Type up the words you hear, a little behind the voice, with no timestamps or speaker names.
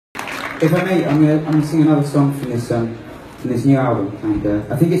If I may, I'm gonna sing another song from this new album, and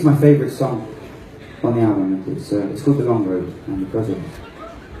I think it's my favourite song on the album. It's called The Long Road, and it goes on.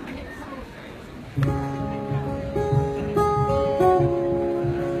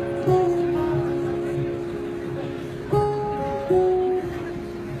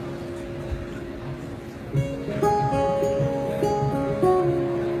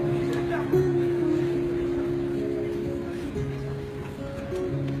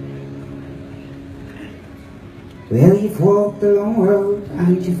 Well, you've walked the long road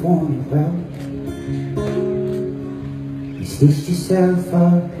and you've worn it well. You stitched yourself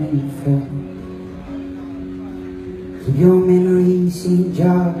up and you fell. Keep your memories in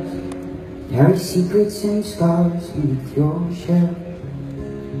jars, carry secrets and scars beneath your shell.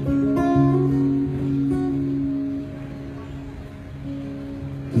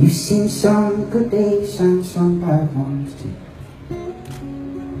 You've seen some good days and some bad ones too.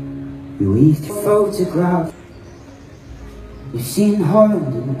 You weaved your photographs. You've seen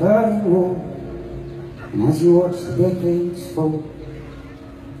Holland in the Berlin Wall, and as you watch the decades fall,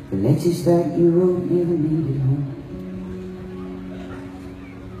 the letters that you wrote never made it home.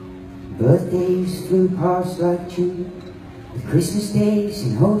 Birthdays flew past like June, with Christmas days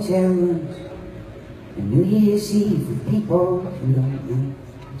in hotel rooms, and New Year's Eve with people you don't know.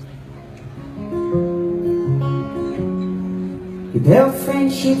 You built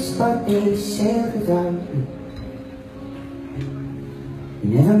friendships but they sailed without you. You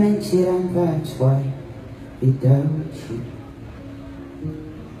never meant it, and that's why they doubt you.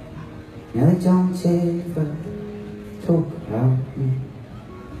 Now they don't ever talk about you.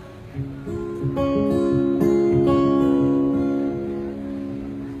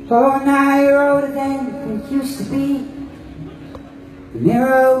 Oh, now you're older than it used to be. The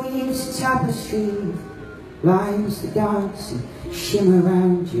mirror weaves a tapestry with lines that dance and shimmer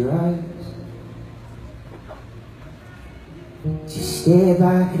around your eyes. Just stare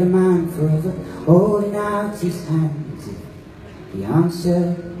back at a man forever, holding out his hands. The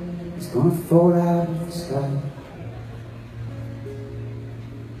answer is gonna fall out of the sky.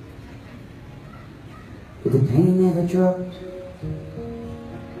 But the pain never dropped,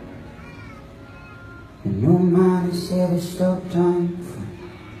 and no man has ever stopped time from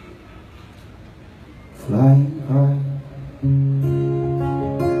flying by.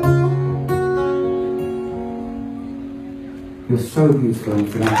 You're so beautiful, and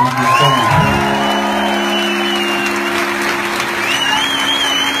thank you so much.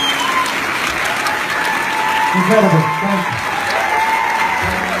 Incredible. Thank you.